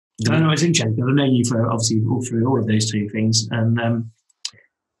I know it's interesting because I've known you for obviously all through all of those two things, and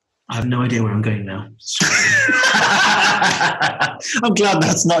I have no idea where I'm going now. I'm glad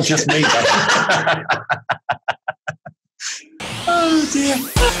that's not just me. Oh dear.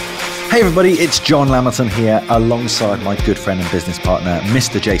 Hey everybody, it's John Lamerton here alongside my good friend and business partner,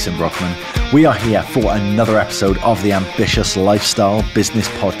 Mr. Jason Brockman. We are here for another episode of the Ambitious Lifestyle Business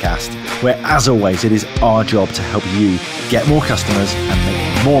Podcast, where as always, it is our job to help you get more customers and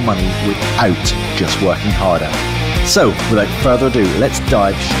make more money without just working harder. So without further ado, let's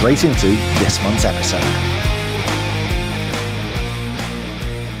dive straight into this month's episode.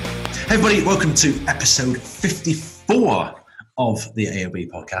 Hey everybody, welcome to episode 54 of the AOB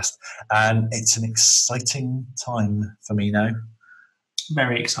podcast, and it's an exciting time for me now.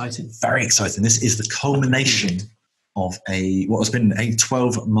 Very exciting. Very exciting. This is the culmination of what has been a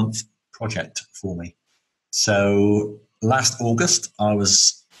 12-month project for me. So last August, I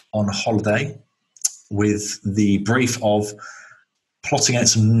was on holiday with the brief of plotting out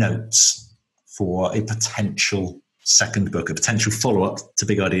some notes for a potential second book, a potential follow-up to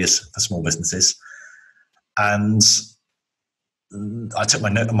Big Ideas for Small Businesses. And I took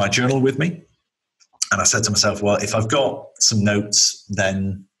my journal with me, and I said to myself, well, if I've got some notes,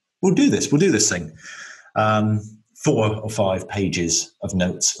 then we'll do this thing. 4 or 5 pages of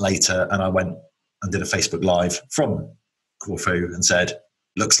notes later, and I went and did a Facebook Live from Corfu and said,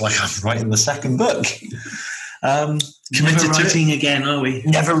 looks like I'm writing the second book. Never writing again, are we?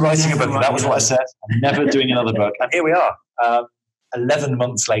 Never writing a book. That was what I said. I'm never doing another book. And here we are, 11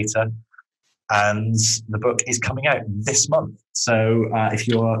 months later, and the book is coming out this month. So if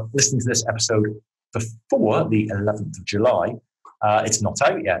you're listening to this episode before the 11th of July, it's not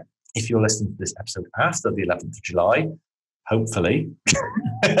out yet. If you're listening to this episode after the 11th of July, hopefully,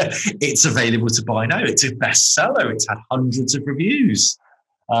 it's available to buy now. It's a bestseller. It's had hundreds of reviews.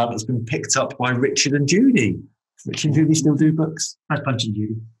 It's been picked up by Richard and Judy. Richard and Judy still do books? Punch and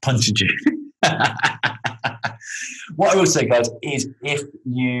Judy. Punch and Judy. What I will say, guys, is if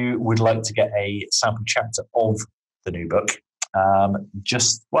you would like to get a sample chapter of the new book, actually,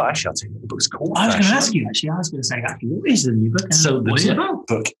 I'll tell you what the book's called. I was going to ask you, actually. I was going to say, actually, what is the new book? So the new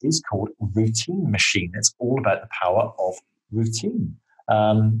book is called Routine Machine. It's all about the power of routine.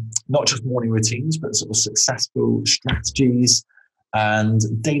 Not just morning routines, but sort of successful strategies and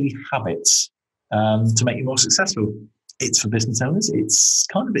daily habits to make you more successful. It's for business owners. It's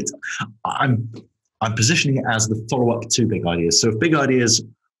kind of it. I'm positioning it as the follow-up to Big Ideas. So if Big Ideas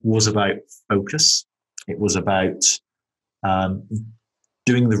was about focus, it was about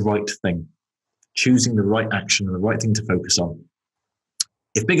doing the right thing, choosing the right action and the right thing to focus on.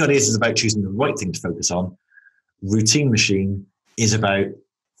 If Big Ideas is about choosing the right thing to focus on, Routine Machine is about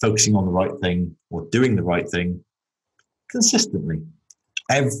focusing on the right thing or doing the right thing consistently,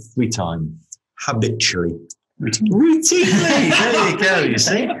 every time, habitually. Routinely. There you go. You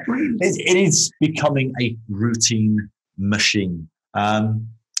see, it is becoming a routine machine.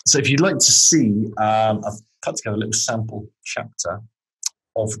 So if you'd like to see, I've put together a little sample chapter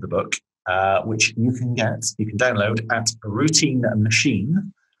of the book, which you can download at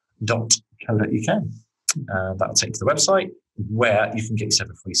routinemachine.co.uk. That'll take you to the website where you can get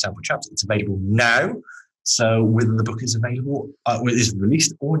yourself a free sample chapter. It's available now. So whether the book is available, is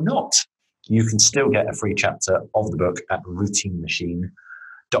released or not, you can still get a free chapter of the book at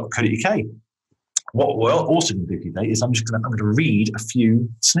routinemachine.co.uk. What we're also going to do today is I'm going to read a few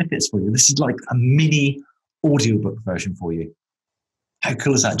snippets for you. This is like a mini audiobook version for you. How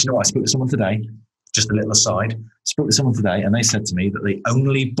cool is that? Do you know what? I spoke to someone today, just a little aside, spoke to someone today, and they said to me that they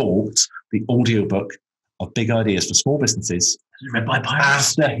only bought the audiobook of Big Ideas for Small Businesses read by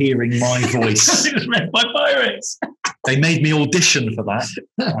pirates. After hearing my voice. It was read by pirates. They made me audition for that.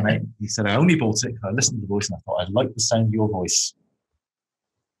 And he said, I only bought it because I listened to the voice and I thought, I like the sound of your voice.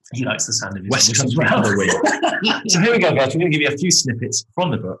 He likes the sound of his West voice. Country. So here we go, guys. We're going to give you a few snippets from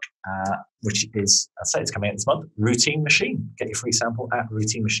the book, which is, I say it's coming out this month, Routine Machine. Get your free sample at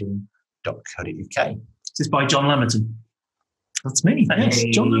routinemachine.co.uk. This is by John Lamerton. That's me. Yes,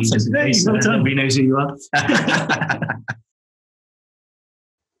 John Lamerton. Everybody knows who you are.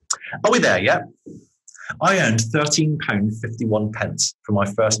 Are we there yet? I earned £13.51 for my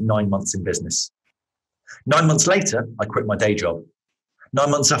first 9 months in business. 9 months later, I quit my day job. 9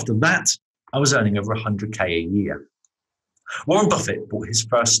 months after that, I was earning over 100k a year. Warren Buffett bought his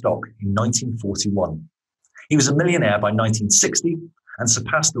first stock in 1941. He was a millionaire by 1960 and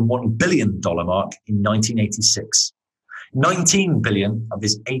surpassed the $1 billion mark in 1986. 19 billion of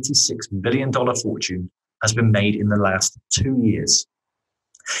his $86 billion fortune has been made in the last 2 years.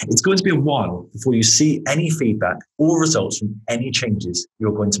 It's going to be a while before you see any feedback or results from any changes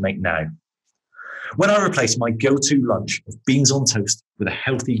you're going to make now. When I replaced my go-to lunch of beans on toast with a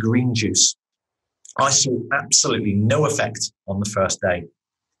healthy green juice, I saw absolutely no effect on the first day,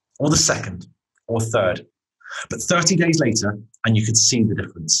 or the second, or third. But 30 days later, and you could see the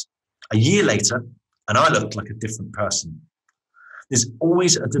difference. A year later, and I looked like a different person. There's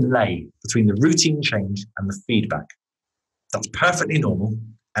always a delay between the routine change and the feedback. That's perfectly normal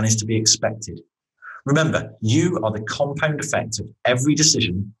and is to be expected. Remember, you are the compound effect of every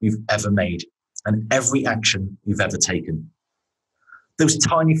decision you've ever made and every action you've ever taken. Those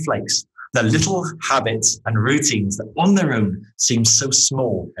tiny flakes, the little habits and routines that on their own seem so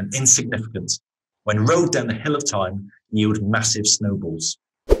small and insignificant, when rolled down the hill of time, yield massive snowballs.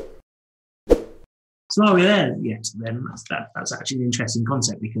 So yeah, yes, then that's actually an interesting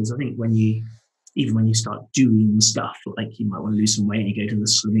concept, because I think even when you start doing stuff, like you might want to lose some weight and you go to the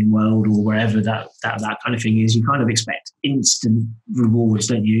Slimming World or wherever that kind of thing is, you kind of expect instant rewards,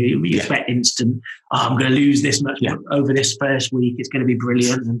 don't you? You expect instant, I'm going to lose this much over this first week, it's going to be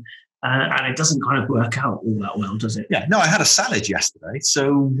brilliant. And it doesn't kind of work out all that well, does it? Yeah, no, I had a salad yesterday,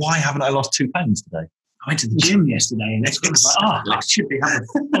 so why haven't I lost 2 pounds today? I went to the gym yesterday and it's like, I should be having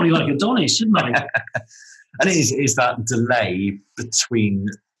a body like Adonis, shouldn't I? And it is that delay between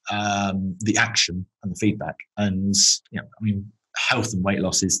the action and the feedback. And, health and weight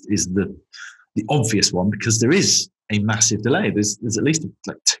loss is the obvious one, because there is a massive delay. There's at least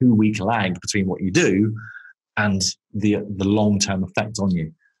like 2-week lag between what you do and the long-term effect on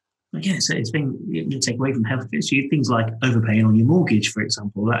you. Again, so it's been, you take away from health, it's things like overpaying on your mortgage, for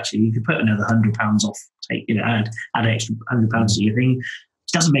example. Actually, you could put another £100 off, add an extra £100 to your thing.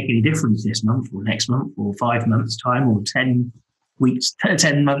 It doesn't make any difference this month or next month or 5 months' time or 10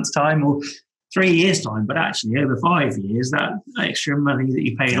 months' time or 3 years' time. But actually, over 5 years, that extra money that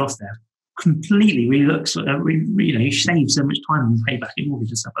you paid off there completely relooks, you save so much time and pay back your mortgage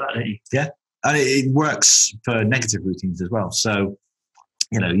and stuff like that, don't you? Yeah. And it works for negative routines as well. So,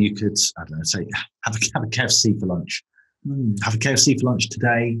 you could, I don't know, say, have a KFC for lunch. Have a KFC for lunch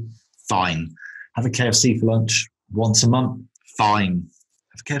today, fine. Have a KFC for lunch once a month, fine.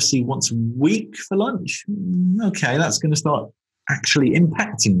 Have a KFC once a week for lunch, okay, that's going to start actually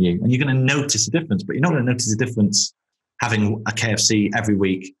impacting you, and you're going to notice a difference. But you're not going to notice a difference having a KFC every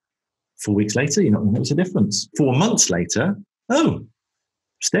week. 4 weeks later, you're not going to notice a difference. 4 months later,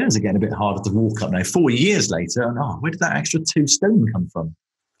 stairs are getting a bit harder to walk up now. 4 years later, where did that extra 2 stone come from?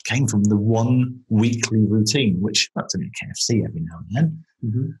 Came from the 1 weekly routine, which that's only a KFC every now and then.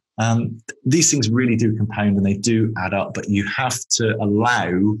 Mm-hmm. These things really do compound and they do add up, but you have to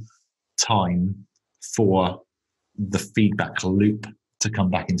allow time for the feedback loop to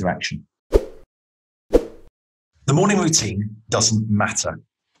come back into action. The morning routine doesn't matter.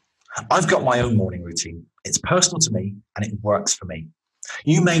 I've got my own morning routine. It's personal to me and it works for me.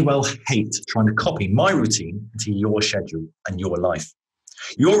 You may well hate trying to copy my routine into your schedule and your life.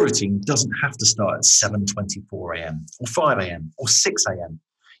 Your routine doesn't have to start at 7:24 a.m. or 5 a.m. or 6 a.m.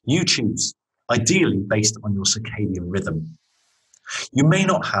 You choose, ideally based on your circadian rhythm. You may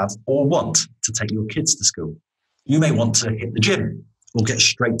not have or want to take your kids to school. You may want to hit the gym or get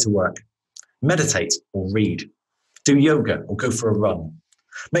straight to work, meditate or read, do yoga or go for a run,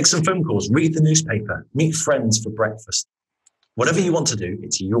 make some phone calls, read the newspaper, meet friends for breakfast. Whatever you want to do,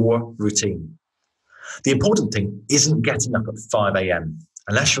 it's your routine. The important thing isn't getting up at 5 a.m.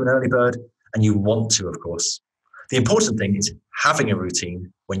 unless you're an early bird and you want to, of course. The important thing is having a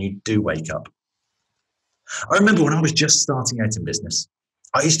routine when you do wake up. I remember when I was just starting out in business,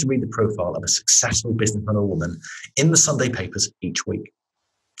 I used to read the profile of a successful businessman or woman in the Sunday papers each week.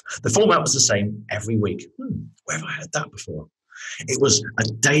 The format was the same every week. Where have I heard that before? It was a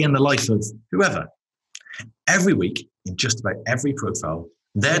day in the life of whoever. Every week, in just about every profile,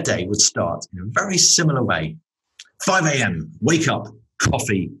 their day would start in a very similar way. 5 a.m., wake up,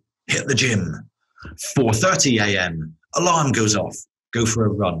 coffee, hit the gym. 4:30 a.m., alarm goes off, go for a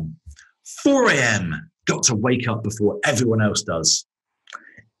run. 4 a.m., got to wake up before everyone else does.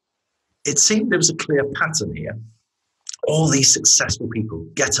 It seemed there was a clear pattern here. All these successful people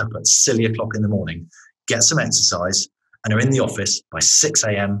get up at silly o'clock in the morning, get some exercise, and are in the office by 6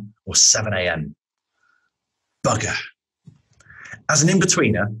 a.m. or 7 a.m. Bugger. As an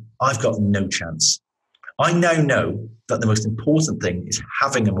in-betweener, I've got no chance. I now know that the most important thing is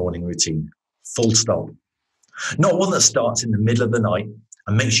having a morning routine, full stop. Not one that starts in the middle of the night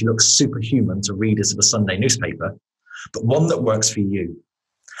and makes you look superhuman to readers of a Sunday newspaper, but one that works for you.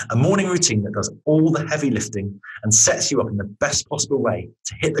 A morning routine that does all the heavy lifting and sets you up in the best possible way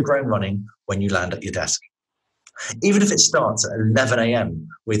to hit the ground running when you land at your desk. Even if it starts at 11 a.m.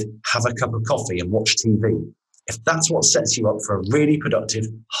 with have a cup of coffee and watch TV, if that's what sets you up for a really productive,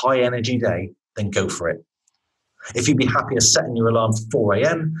 high energy day, then go for it. If you'd be happier setting your alarm for 4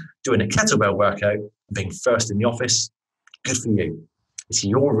 a.m., doing a kettlebell workout, and being first in the office, good for you. It's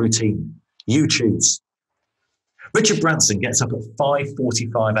your routine. You choose. Richard Branson gets up at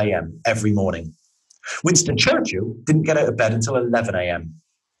 5:45 a.m. every morning. Winston Churchill didn't get out of bed until 11 a.m.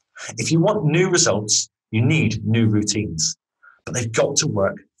 If you want new results, you need new routines, but they've got to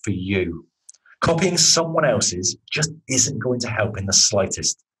work for you. Copying someone else's just isn't going to help in the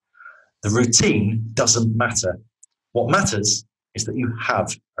slightest. The routine doesn't matter. What matters is that you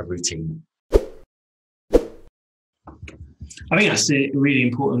have a routine. I think that's a really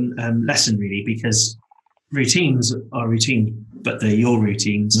important lesson, really, because routines are routine, but they're your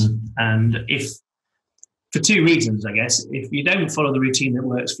routines. And if, for two reasons, I guess, if you don't follow the routine that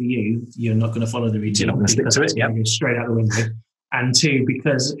works for you, you're not going to follow the routine. You're not going to stick to it, go straight out the window. And two,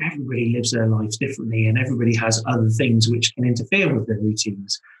 because everybody lives their lives differently and everybody has other things which can interfere with their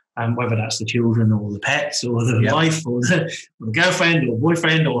routines. Whether that's the children or the pets or the wife or the girlfriend or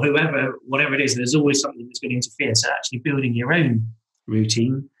boyfriend or whoever, whatever it is, there's always something that's going to interfere. So actually building your own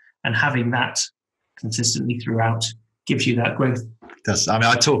routine and having that consistently throughout gives you that growth.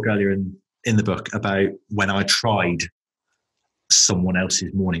 I talk earlier in the book about when I tried someone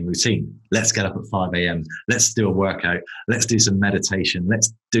else's morning routine. Let's get up at 5 a.m. Let's do a workout. Let's do some meditation.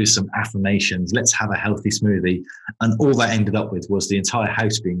 Let's do some affirmations. Let's have a healthy smoothie. And all that ended up with was the entire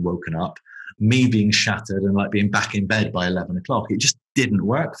house being woken up, me being shattered and like being back in bed by 11 o'clock. It just didn't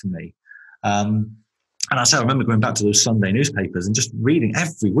work for me. And I remember going back to those Sunday newspapers and just reading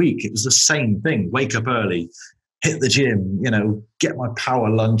every week. It was the same thing. Wake up early, hit the gym, get my power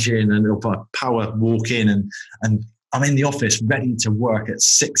lunge in and my power walk in and I'm in the office ready to work at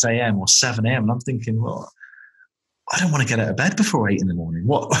 6 a.m. or 7 a.m. And I'm thinking, well, I don't want to get out of bed before 8 in the morning.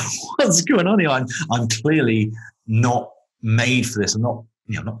 What's going on here? I'm clearly not made for this. I'm not,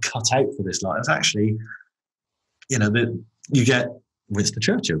 not cut out for this life. It's actually, you get Winston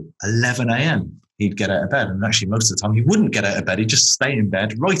Churchill, 11 a.m. He'd get out of bed. And actually most of the time he wouldn't get out of bed. He'd just stay in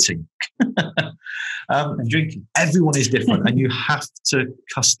bed writing and drinking. Everyone is different and you have to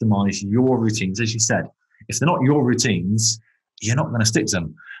customize your routines. As you said, if they're not your routines, you're not going to stick to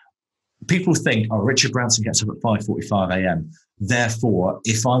them. People think, Richard Branson gets up at 5:45 a.m. Therefore,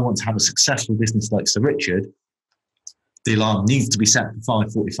 if I want to have a successful business like Sir Richard, the alarm needs to be set at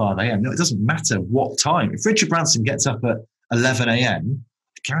 5:45 a.m. No, it doesn't matter what time. If Richard Branson gets up at 11 a.m.,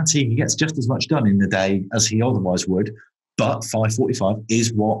 I guarantee he gets just as much done in the day as he otherwise would. But 5:45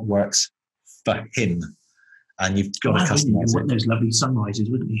 is what works for him. And you've got to customize it. Those lovely sunrises,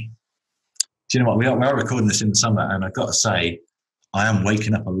 wouldn't you? Do you know what? We are recording this in the summer, and I've got to say, I am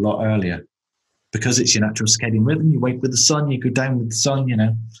waking up a lot earlier because it's your natural circadian rhythm. You wake with the sun, you go down with the sun,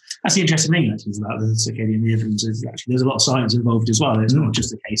 That's the interesting thing, actually, about the circadian rhythms. Is actually there's a lot of science involved as well. It's not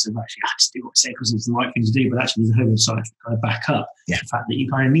just a case of actually, I just do what I say because it's the right thing to do, but actually there's a whole lot of science to kind of back up the fact that you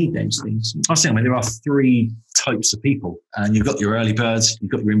kind of need those things. I was saying, there are three types of people, and you've got your early birds,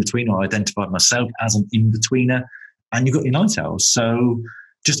 you've got your in-betweener. I identified myself as an in-betweener, and you've got your night owls. So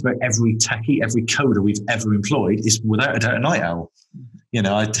just about every techie, every coder we've ever employed is without a doubt a night owl.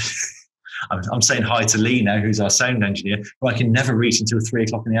 I'm saying hi to Lee now, who's our sound engineer, who I can never reach until 3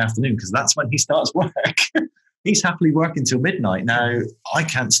 o'clock in the afternoon because that's when he starts work. He's happily working till midnight. Now, I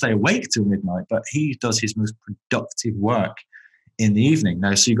can't stay awake till midnight, but he does his most productive work in the evening.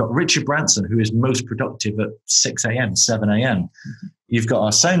 Now, so you've got Richard Branson, who is most productive at 6 a.m., 7 a.m. You've got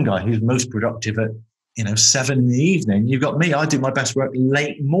our sound guy, who's most productive at 7 in the evening. You've got me. I do my best work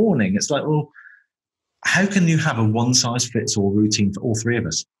late morning. It's like, well, how can you have a one-size-fits-all routine for all three of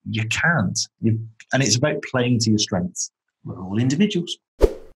us? You can't. And it's about playing to your strengths. We're all individuals.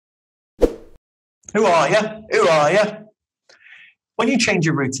 Who are you? Who are you? When you change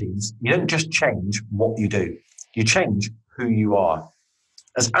your routines, you don't just change what you do. You change who you are.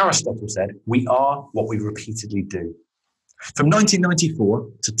 As Aristotle said, we are what we repeatedly do. From 1994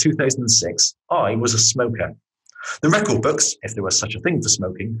 to 2006, I was a smoker. The record books, if there was such a thing for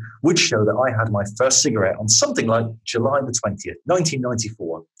smoking, would show that I had my first cigarette on something like July the 20th,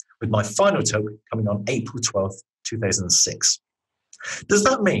 1994, with my final toke coming on April 12th, 2006. Does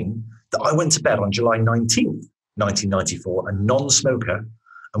that mean that I went to bed on July 19th, 1994, a non-smoker,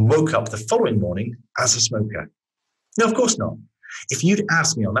 and woke up the following morning as a smoker? No, of course not. If you'd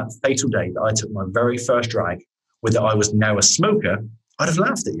asked me on that fatal day that I took my very first drag, whether I was now a smoker, I'd have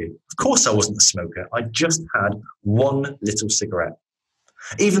laughed at you. Of course I wasn't a smoker. I just had one little cigarette.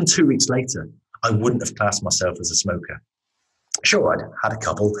 Even 2 weeks later, I wouldn't have classed myself as a smoker. Sure, I'd had a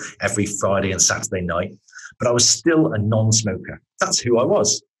couple every Friday and Saturday night, but I was still a non-smoker. That's who I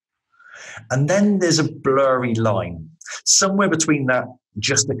was. And then there's a blurry line, somewhere between that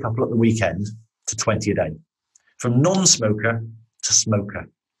just a couple at the weekend to 20 a day, from non-smoker to smoker.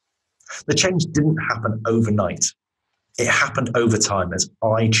 The change didn't happen overnight. It happened over time as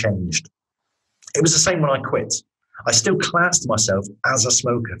I changed. It was the same when I quit. I still classed myself as a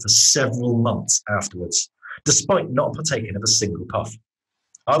smoker for several months afterwards, despite not partaking of a single puff.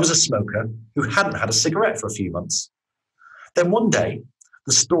 I was a smoker who hadn't had a cigarette for a few months. Then one day,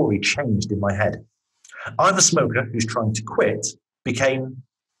 the story changed in my head. I'm a smoker who's trying to quit became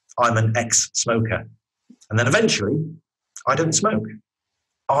I'm an ex-smoker. And then eventually, I don't smoke.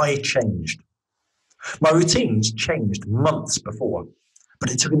 I changed. My routines changed months before,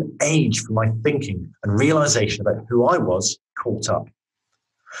 but it took an age for my thinking and realization about who I was caught up.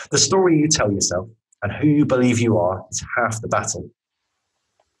 The story you tell yourself and who you believe you are is half the battle.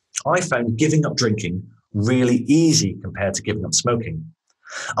 I found giving up drinking really easy compared to giving up smoking.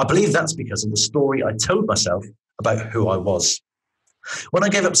 I believe that's because of the story I told myself about who I was. When I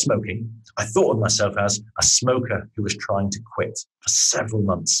gave up smoking, I thought of myself as a smoker who was trying to quit for several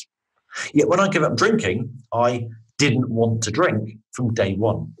months. Yet when I gave up drinking, I didn't want to drink from day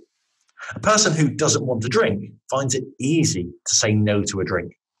one. A person who doesn't want to drink finds it easy to say no to a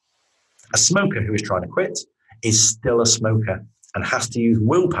drink. A smoker who is trying to quit is still a smoker and has to use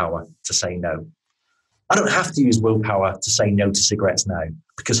willpower to say no. I don't have to use willpower to say no to cigarettes now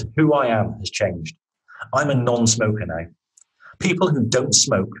because who I am has changed. I'm a non-smoker now. People who don't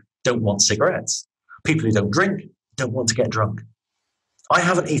smoke don't want cigarettes. People who don't drink don't want to get drunk. I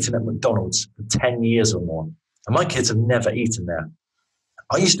haven't eaten at McDonald's for 10 years or more, and my kids have never eaten there.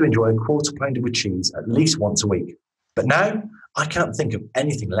 I used to enjoy a quarter pounder with cheese at least once a week, but now I can't think of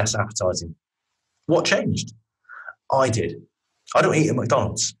anything less appetizing. What changed? I did. I don't eat at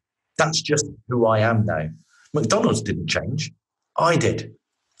McDonald's. That's just who I am now. McDonald's didn't change. I did.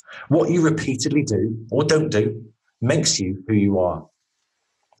 What you repeatedly do or don't do makes you who you are.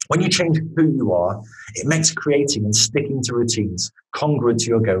 When you change who you are, it makes creating and sticking to routines congruent to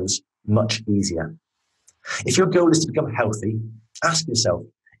your goals much easier. If your goal is to become healthy, ask yourself,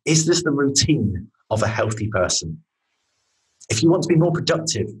 is this the routine of a healthy person? If you want to be more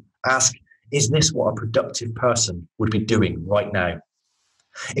productive, ask, is this what a productive person would be doing right now?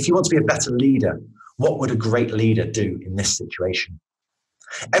 If you want to be a better leader, what would a great leader do in this situation?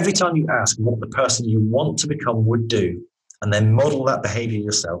 Every time you ask what the person you want to become would do, and then model that behavior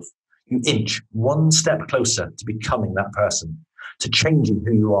yourself, you inch one step closer to becoming that person, to changing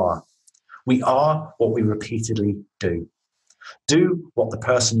who you are. We are what we repeatedly do. Do what the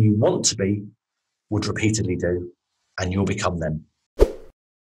person you want to be would repeatedly do, and you'll become them.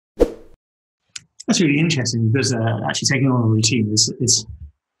 That's really interesting because actually taking on a routine is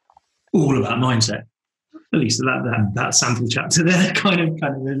all about mindset. At least that sample chapter there kind of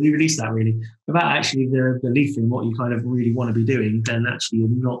released that really about actually the belief in what you kind of really want to be doing. Then actually you're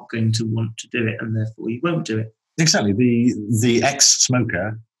not going to want to do it, and therefore you won't do it. Exactly. The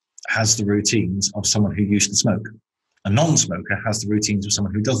ex-smoker has the routines of someone who used to smoke. A non-smoker has the routines of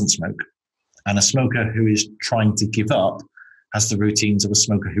someone who doesn't smoke, and a smoker who is trying to give up has the routines of a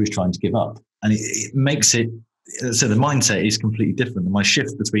smoker who is trying to give up. And it makes it so the mindset is completely different. And my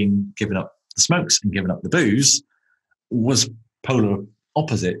shift between giving up the smokes and giving up the booze was polar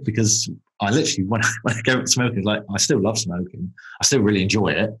opposite, because I literally, when I gave up smoking, like, I still love smoking. I still really enjoy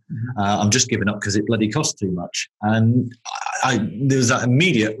it. Mm-hmm. I'm just giving up because it bloody costs too much. And there was that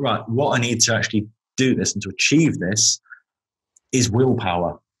immediate, right, what I need to actually do this and to achieve this is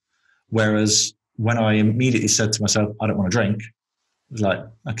willpower. Whereas when I immediately said to myself, I don't want to drink, it was like,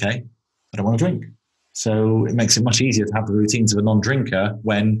 okay, I don't want to drink. So it makes it much easier to have the routines of a non-drinker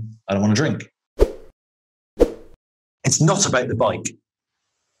when I don't want to drink. It's not about the bike.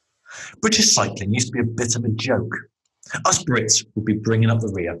 British cycling used to be a bit of a joke. Us Brits would be bringing up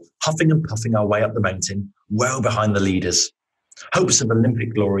the rear, huffing and puffing our way up the mountain, well behind the leaders. Hopes of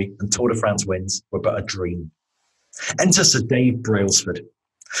Olympic glory and Tour de France wins were but a dream. Enter Sir Dave Brailsford.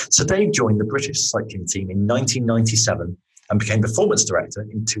 Sir Dave joined the British cycling team in 1997 and became performance director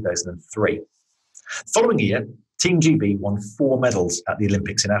in 2003. The following year, Team GB won 4 medals at the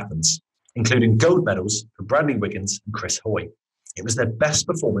Olympics in Athens, including gold medals for Bradley Wiggins and Chris Hoy. It was their best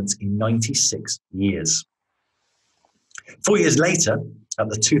performance in 96 years. 4 years later, at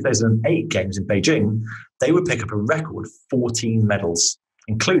the 2008 Games in Beijing, they would pick up a record 14 medals,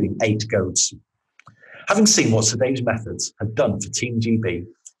 including 8 golds. Having seen what Sir Dave's methods had done for Team GB,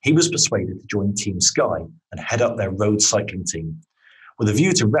 he was persuaded to join Team Sky and head up their road cycling team, with a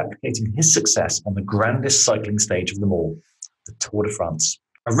view to replicating his success on the grandest cycling stage of them all, the Tour de France.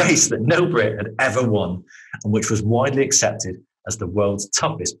 a race that no Brit had ever won and which was widely accepted as the world's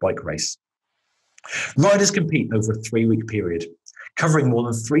toughest bike race. Riders compete over a 3-week period, covering more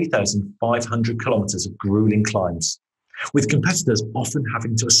than 3,500 kilometres of grueling climbs, with competitors often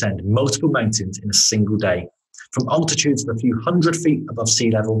having to ascend multiple mountains in a single day, from altitudes of a few hundred feet above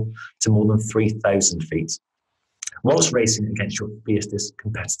sea level to more than 3,000 feet, whilst racing against your fiercest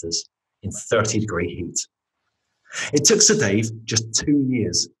competitors in 30-degree heat. It took Sir Dave just 2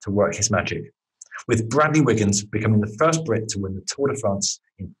 years to work his magic, with Bradley Wiggins becoming the first Brit to win the Tour de France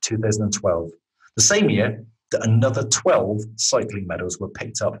in 2012, the same year that another 12 cycling medals were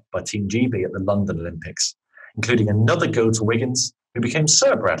picked up by Team GB at the London Olympics, including another gold to Wiggins, who became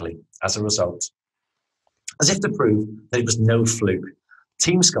Sir Bradley as a result. As if to prove that it was no fluke,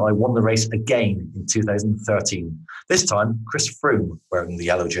 Team Sky won the race again in 2013, this time Chris Froome wearing the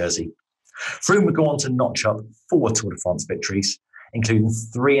yellow jersey. Froome would go on to notch up 4 Tour de France victories, including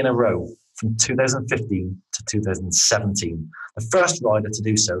 3 in a row from 2015 to 2017, the first rider to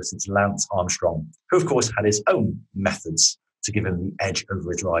do so since Lance Armstrong, who of course had his own methods to give him the edge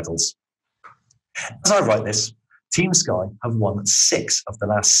over his rivals. As I write this, Team Sky have won 6 of the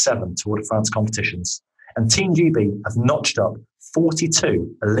last 7 Tour de France competitions, and Team GB have notched up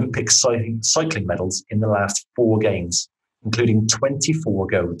 42 Olympic cycling medals in the last 4 games, including 24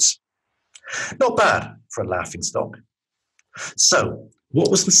 golds. Not bad for a laughingstock. So, what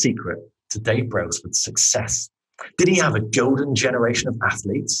was the secret to Dave Brailsford's success? Did he have a golden generation of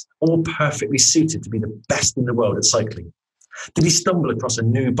athletes, all perfectly suited to be the best in the world at cycling? Did he stumble across a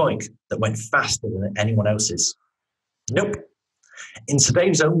new bike that went faster than anyone else's? Nope. In Sir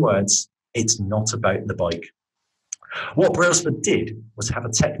Dave's own words, it's not about the bike. What Brailsford did was have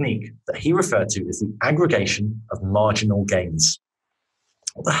a technique that he referred to as the aggregation of marginal gains.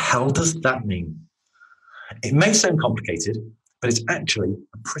 What the hell does that mean? It may sound complicated, but it's actually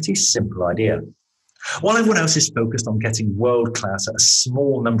a pretty simple idea. While everyone else is focused on getting world class at a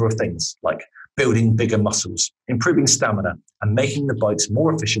small number of things, like building bigger muscles, improving stamina, and making the bikes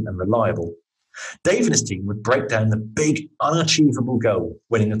more efficient and reliable, Dave and his team would break down the big, unachievable goal,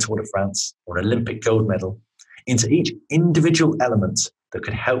 winning a Tour de France or an Olympic gold medal, into each individual element that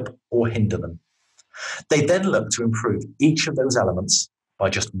could help or hinder them. They then look to improve each of those elements by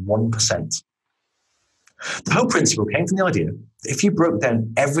just 1%. The whole principle came from the idea that if you broke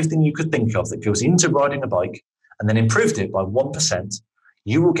down everything you could think of that goes into riding a bike and then improved it by 1%,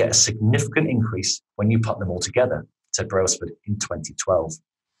 you will get a significant increase when you put them all together, said Brailsford in 2012.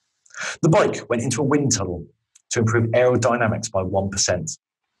 The bike went into a wind tunnel to improve aerodynamics by 1%.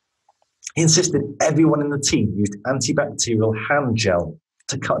 He insisted everyone in the team used antibacterial hand gel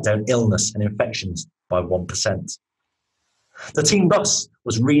to cut down illness and infections by 1%. The team bus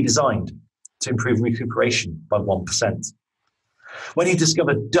was redesigned to improve recuperation by 1%. When he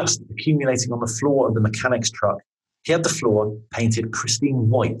discovered dust accumulating on the floor of the mechanic's truck, he had the floor painted pristine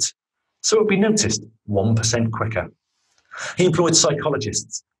white, so it would be noticed 1% quicker. He employed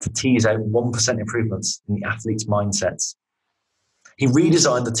psychologists to tease out 1% improvements in the athletes' mindsets. He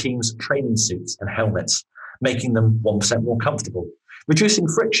redesigned the team's training suits and helmets, making them 1% more comfortable, reducing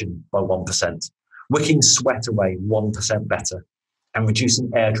friction by 1%, wicking sweat away 1% better, and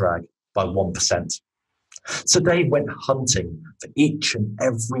reducing air drag by 1%. So Dave went hunting for each and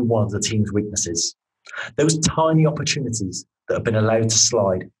every one of the team's weaknesses, those tiny opportunities that have been allowed to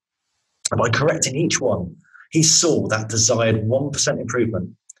slide. And by correcting each one, he saw that desired 1% improvement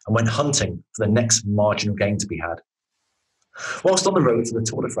and went hunting for the next marginal gain to be had. Whilst on the road to the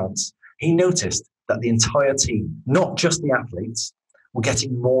Tour de France, he noticed that the entire team, not just the athletes, were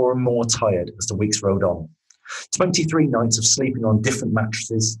getting more and more tired as the weeks rode on. 23 nights of sleeping on different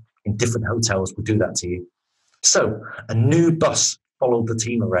mattresses in different hotels will do that to you. So a new bus followed the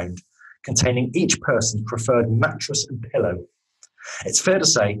team around, containing each person's preferred mattress and pillow. It's fair to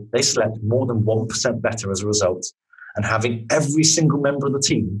say they slept more than 1% better as a result, and having every single member of the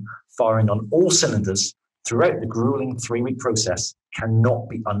team firing on all cylinders throughout the grueling 3-week process cannot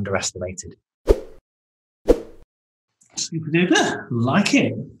be underestimated. Super duper, like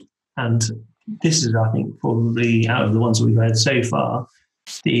it. And this is, I think, probably out of the ones that we've had so far,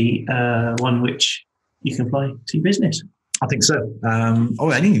 the one which you can apply to your business. I think so.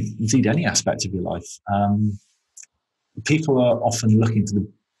 Or indeed any aspect of your life. People are often looking for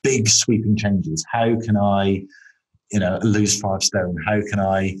the big sweeping changes. How can I, lose 5 stone? How can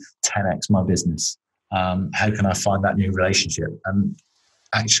I 10x my business? How can I find that new relationship? And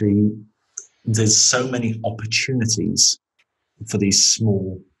actually, there's so many opportunities for these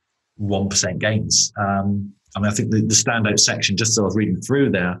small 1% gains. I think the standout section, just as I was reading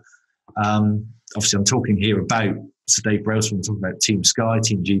through there, obviously I'm talking here about Sir Dave Brailsford talking about Team Sky,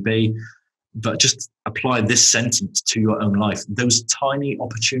 Team GB, but just apply this sentence to your own life. Those tiny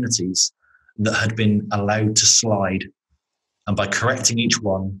opportunities that had been allowed to slide, and by correcting each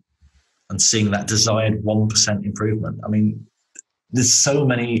one and seeing that desired 1% improvement. I mean, there's so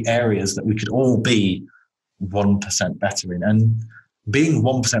many areas that we could all be 1% better in, and being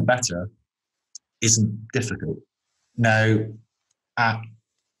 1% better isn't difficult. Now, at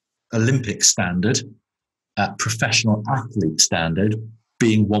Olympic standard, at professional athlete standard,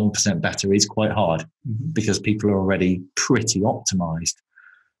 being 1% better is quite hard because people are already pretty optimized.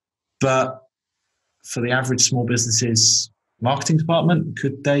 But for the average small businesses marketing department,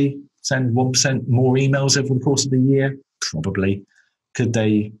 could they send 1% more emails over the course of the year? Probably. Could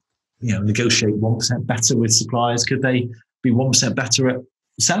they, negotiate 1% better with suppliers? Could they be 1% better at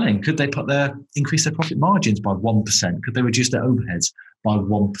selling? Could they increase their profit margins by 1%? Could they reduce their overheads by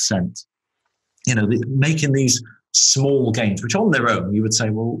 1%? Making these small gains, which on their own you would say,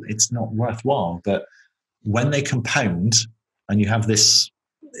 well, it's not worthwhile. But when they compound and you have this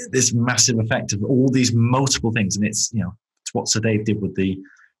massive effect of all these multiple things, and it's what Sir Dave did with the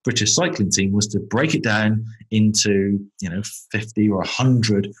British cycling team, was to break it down into 50 or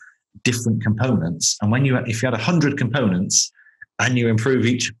 100 different components. And if you had 100 components and you improve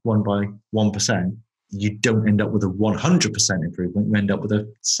each one by 1%, you don't end up with a 100% improvement. You end up with a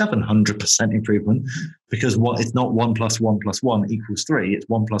 700% improvement, because it's not 1 + 1 + 1 = 3. It's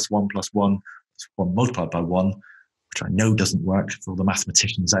 1 + 1 + 1 = 1 multiplied by 1, which I know doesn't work for all the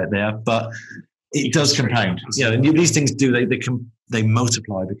mathematicians out there, but it does compound. These things they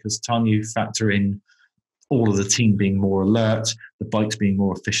multiply, because time you factor in all of the team being more alert, the bikes being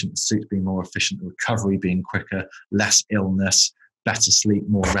more efficient, the suits being more efficient, the recovery being quicker, less illness, better sleep,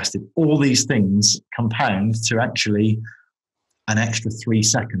 more rested. All these things compound to actually an extra 3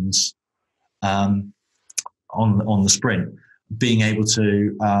 seconds on the sprint. Being able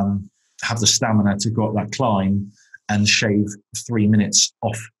to have the stamina to go up that climb and shave 3 minutes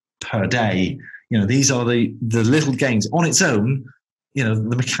off per day. These are the little gains on its own. The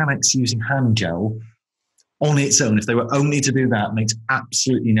mechanics using hand gel on its own, if they were only to do that, makes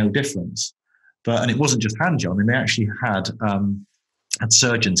absolutely no difference. And it wasn't just hand gel. I mean, they actually had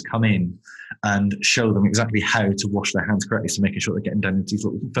surgeons come in and show them exactly how to wash their hands correctly, so making sure they're getting down into these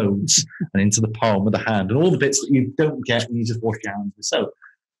little folds and into the palm of the hand, and all the bits that you don't get when you just wash your hands with soap.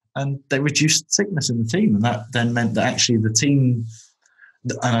 And they reduced sickness in the team, and that then meant that actually the team,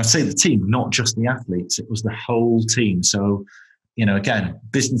 and I say the team, not just the athletes, it was the whole team. So, again,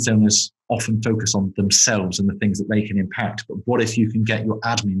 business owners often focus on themselves and the things that they can impact. But what if you can get your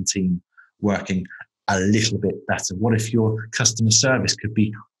admin team working a little bit better? What if your customer service could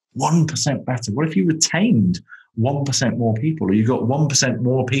be 1% better? What if you retained 1% more people, or you got 1%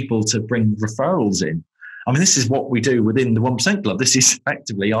 more people to bring referrals in? I mean, this is what we do within the 1% Club. This is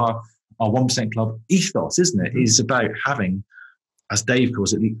effectively our 1% Club ethos, isn't it? It's about having, as Dave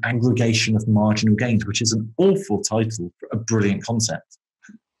calls it, the aggregation of marginal gains, which is an awful title for a brilliant concept.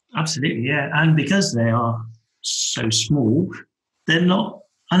 Absolutely, yeah. And because they are so small, they're not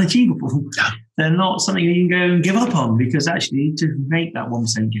unachievable. They're not something you can go and give up on, because actually to make that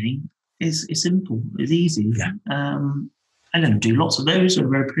 1% gain is simple, it's easy. Yeah. And then do lots of those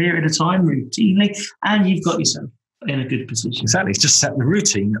over a period of time routinely, and you've got yourself in a good position. Exactly. It's just set the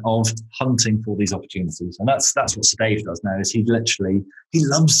routine of hunting for these opportunities. And that's what Sir Dave does now, is he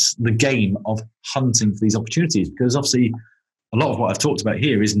loves the game of hunting for these opportunities, because obviously a lot of what I've talked about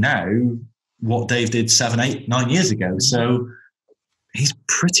here is now what Dave did 7, 8, 9 years ago. So he's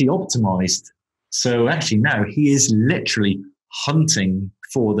pretty optimized. So actually now he is literally hunting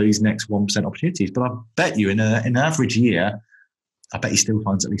for these next 1% opportunities. But I bet you in an average year, I bet he still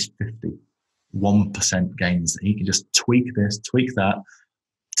finds at least 1% gains that he can just tweak this, tweak that.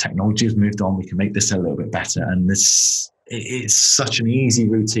 Technology has moved on. We can make this a little bit better. And it's such an easy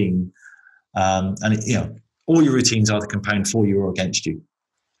routine. All your routines either compound for you or against you.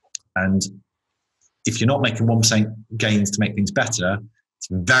 And if you're not making 1% gains to make things better, it's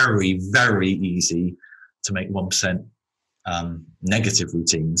very, very easy to make 1% negative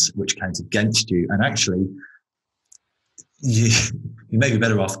routines, which count against you. And actually, you may be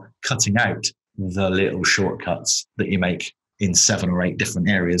better off cutting out the little shortcuts that you make in 7 or 8 different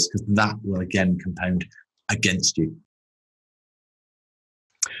areas, because that will again compound against you.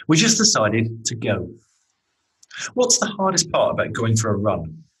 We just decided to go. What's the hardest part about going for a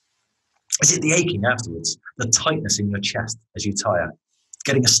run? Is it the aching afterwards, the tightness in your chest as you tire,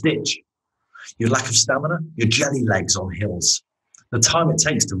 getting a stitch, your lack of stamina, your jelly legs on hills, the time it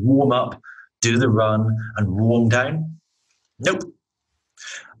takes to warm up, do the run, and warm down? Nope.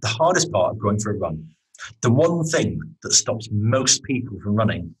 The hardest part of going for a run The one thing that stops most people from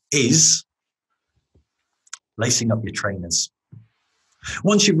running is lacing up your trainers.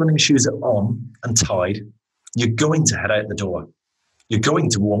 Once your running shoes are on and tied, you're going to head out the door. You're going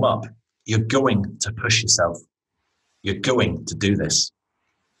to warm up. You're going to push yourself. You're going to do this.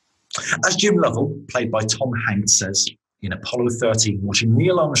 As Jim Lovell, played by Tom Hanks, says in Apollo 13, watching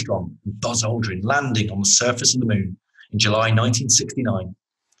Neil Armstrong and Buzz Aldrin landing on the surface of the moon in July 1969,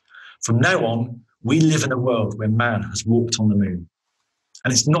 from now on, we live in a world where man has walked on the moon.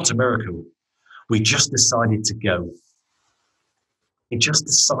 And it's not a miracle. We just decided to go. It just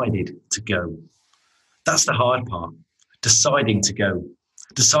decided to go. That's the hard part. Deciding to go.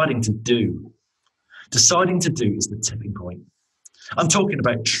 Deciding to do. Deciding to do is the tipping point. I'm talking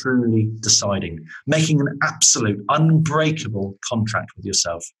about truly deciding, making an absolute, unbreakable contract with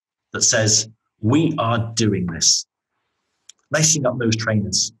yourself that says, we are doing this. Lacing up those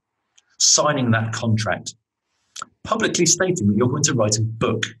trainers. Signing that contract, publicly stating that you're going to write a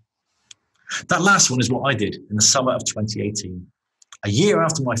book. That last one is what I did in the summer of 2018, a year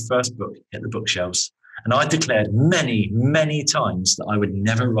after my first book hit the bookshelves, and I declared many, many times that I would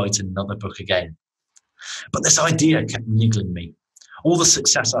never write another book again. But this idea kept niggling me. All the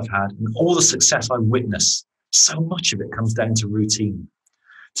success I've had and all the success I witness, so much of it comes down to routine,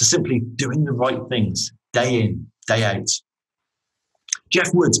 to simply doing the right things day in, day out.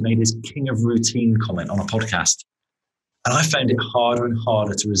 Jeff Woods made his king of routine comment on a podcast, and I found it harder and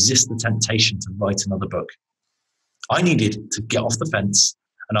harder to resist the temptation to write another book. I needed to get off the fence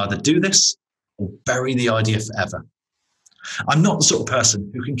and either do this or bury the idea forever. I'm not the sort of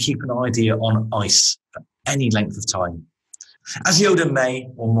person who can keep an idea on ice for any length of time. As Yoda may,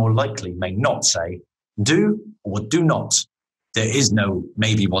 or more likely may not say, do or do not. There is no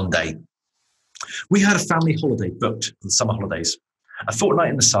maybe one day. We had a family holiday booked for the summer holidays. A fortnight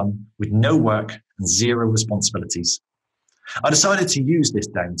in the sun with no work and zero responsibilities. I decided to use this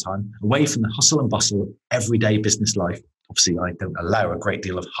downtime away from the hustle and bustle of everyday business life. Obviously, I don't allow a great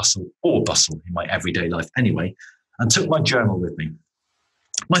deal of hustle or bustle in my everyday life anyway, and took my journal with me.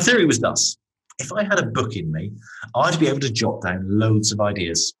 My theory was thus: if I had a book in me, I'd be able to jot down loads of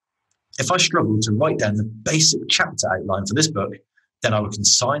ideas. If I struggled to write down the basic chapter outline for this book, then I would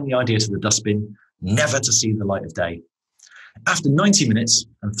consign the idea to the dustbin, never to see the light of day. After 90 minutes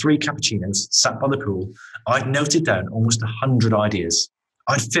and 3 cappuccinos sat by the pool, I'd noted down almost 100 ideas.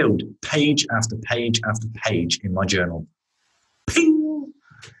 I'd filled page after page after page in my journal. Ping!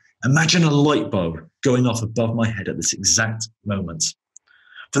 Imagine a light bulb going off above my head at this exact moment.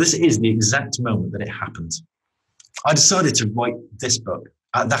 For this is the exact moment that it happened. I decided to write this book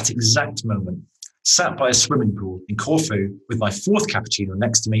at that exact moment, sat by a swimming pool in Corfu with my 4th cappuccino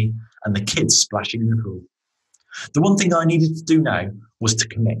next to me and the kids splashing in the pool. The one thing I needed to do now was to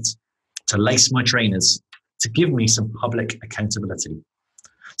commit, to lace my trainers, to give me some public accountability.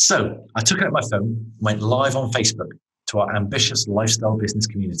 So I took out my phone, went live on Facebook to our ambitious lifestyle business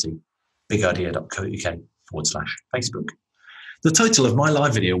community, bigidea.co.uk/Facebook. The title of my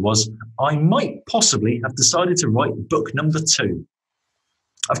live video was, I might possibly have decided to write book number 2.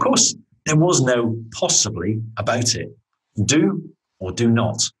 Of course, there was no possibly about it. Do or do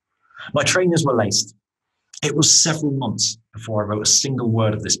not. My trainers were laced. It was several months before I wrote a single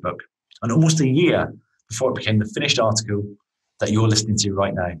word of this book, and almost a year before it became the finished article that you're listening to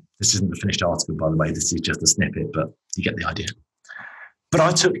right now. This isn't the finished article, by the way. This is just a snippet, but you get the idea. But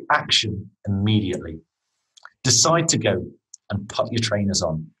I took action immediately. Decide to go and put your trainers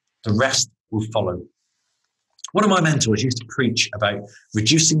on. The rest will follow. One of my mentors used to preach about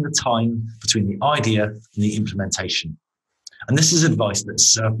reducing the time between the idea and the implementation. And this is advice that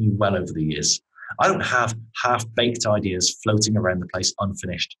served me well over the years. I don't have half-baked ideas floating around the place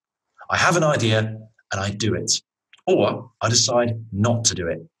unfinished. I have an idea and I do it. Or I decide not to do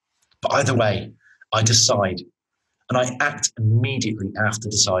it. But either way, I decide. And I act immediately after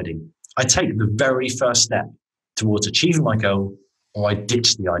deciding. I take the very first step towards achieving my goal, or I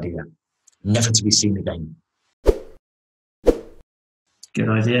ditch the idea, never to be seen again. Good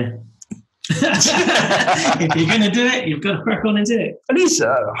idea. If you're going to do it, you've got to crack on and do it. And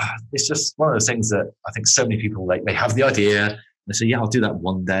it's just one of those things that I think so many people, they have the idea, they say, yeah, I'll do that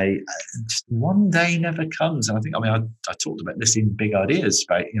one day. Just one day never comes. And I talked about this in Big Ideas,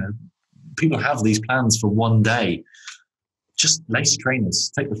 about, people have these plans for one day. Just lace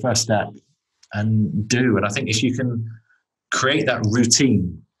trainers, take the first step and do. And I think if you can create that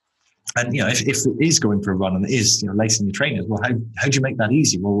routine, and if it is going for a run and it is lacing your trainers, well, how do you make that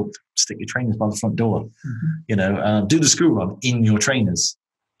easy? Well, stick your trainers by the front door. Mm-hmm. Do the school run in your trainers,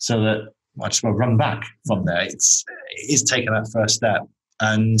 so that I just run back from there. It is taking that first step,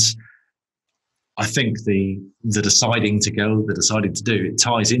 and I think the deciding to go, the deciding to do, it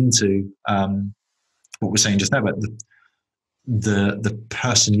ties into what we're saying just now about the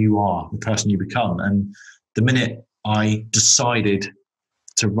person you are, the person you become. And the minute I decided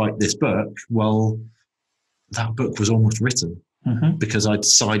to write this book, well, that book was almost written because I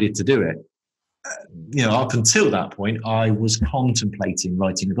decided to do it. Up until that point, I was contemplating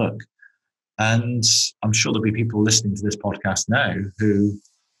writing a book. And I'm sure there'll be people listening to this podcast now who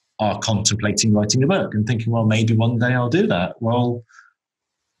are contemplating writing a book and thinking, well, maybe one day I'll do that. Well,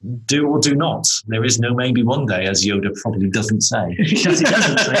 do or do not. There is no maybe one day, as Yoda probably doesn't say. Because he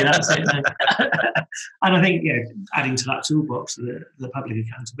doesn't say, that's it. No. And I think, adding to that toolbox, the public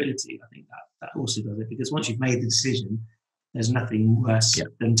accountability, I think that also does it. Because once you've made the decision, there's nothing worse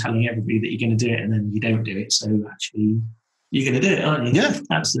than telling everybody that you're going to do it and then you don't do it. So actually, you're going to do it, aren't you? Yeah.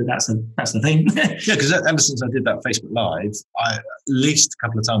 That's the thing. Yeah, because ever since I did that Facebook Live, at least a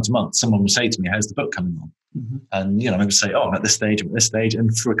couple of times a month, someone would say to me, how's the book coming on? Mm-hmm. And, maybe say, I'm at this stage, I'm at this stage.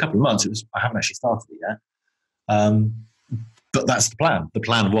 And for a couple of months, I haven't actually started it yet. But that's the plan. The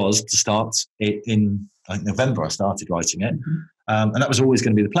plan was to start it in November. I started writing it. Mm-hmm. And that was always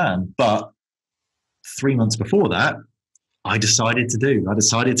going to be the plan. But 3 months before that, I decided to go,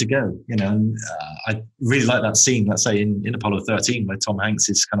 and I really like that scene, let's say in Apollo 13, where Tom Hanks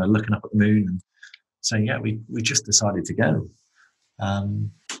is kind of looking up at the moon and saying, we just decided to go. I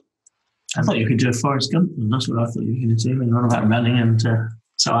thought you could do a Forrest Gump, and that's what I thought you were going to do, and run about running, and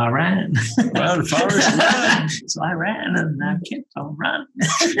so I ran. Well, Forrest ran. So I ran, and I kept on running.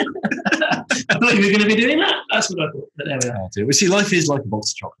 I thought you were going to be doing that. That's what I thought, but there we are. We see life is like a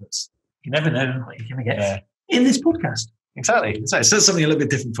box of chocolates. You never know what you're going to get in this podcast. Exactly. So something a little bit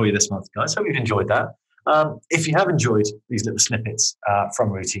different for you this month, guys. Hope you've enjoyed that. If you have enjoyed these little snippets from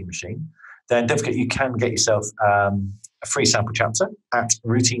Routine Machine, then don't forget you can get yourself a free sample chapter at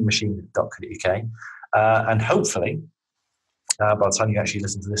routinemachine.co.uk. And hopefully, by the time you actually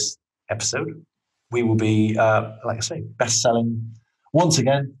listen to this episode, we will be, like I say, best-selling once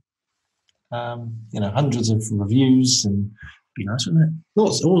again. Hundreds of reviews, and be nice, wouldn't it?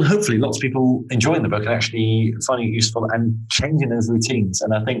 Hopefully lots of people enjoying the book and actually finding it useful and changing those routines.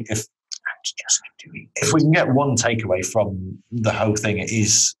 And I think if we can get one takeaway from the whole thing, it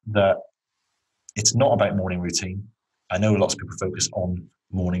is that it's not about morning routine. I know lots of people focus on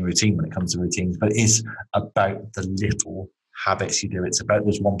morning routine when it comes to routines, but it is about the little habits you do. It's about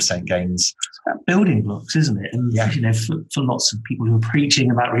those 1% gains. It's about building blocks, isn't it? And for lots of people who are preaching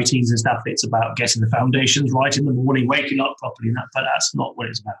about routines and stuff, it's about getting the foundations right in the morning, waking up properly, but that's not what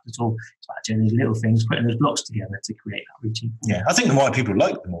it's about at all. It's about doing these little things, putting those blocks together to create that routine. Yeah, I think why people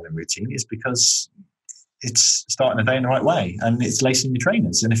like the morning routine is because it's starting the day in the right way, and it's lacing your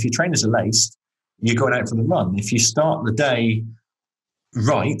trainers. And if your trainers are laced, you're going out for the run. If you start the day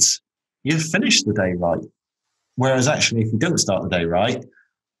right, you finish the day right. Whereas actually, if you don't start the day right,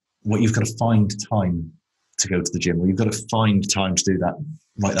 you've got to find time to go to the gym, or you've got to find time to do that,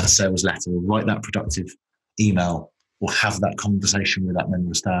 write that sales letter, or write that productive email, or have that conversation with that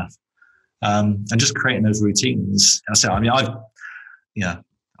member of staff, and just creating those routines.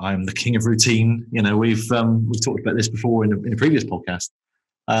 I'm the king of routine. We've talked about this before in a previous podcast,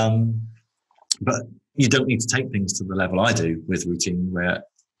 but you don't need to take things to the level I do with routine, where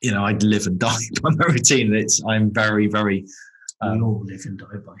I live and die by my routine. I'm very, very. We all live and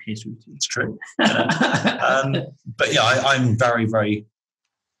die by his routine. It's true. But I'm very, very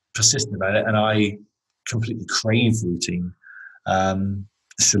persistent about it, and I completely crave routine.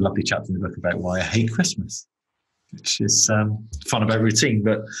 It's a lovely chapter in the book about why I hate Christmas, which is fun about routine.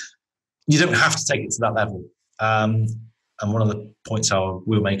 But you don't have to take it to that level. And one of the points I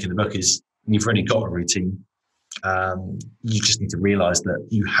will make in the book is you've already got a routine. You just need to realize that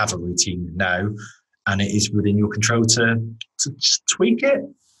you have a routine now, and it is within your control to just tweak it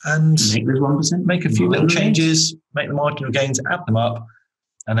and make those 1%, make a few little changes, make the marginal gains, add them up,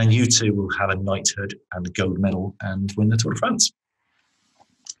 and then you too will have a knighthood and a gold medal and win the Tour de France.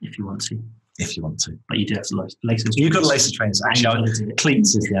 If you want to. But you do have to lace those. You've got to lace the trainers. Actually,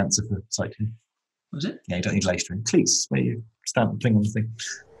 cleats is the answer for cycling. Was it? Yeah, you don't need lace trainers. Cleats, where you stamp the thing on the thing.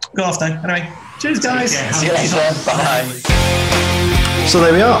 Go off now. Anyway, cheers, guys. See you later. Bye. So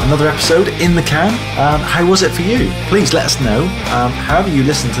there we are, another episode in the can. How was it for you? Please let us know. However you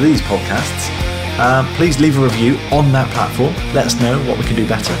listen to these podcasts, please leave a review on that platform. Let us know what we can do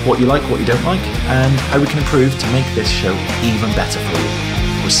better, what you like, what you don't like, and how we can improve to make this show even better for you.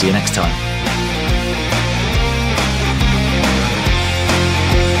 We'll see you next time.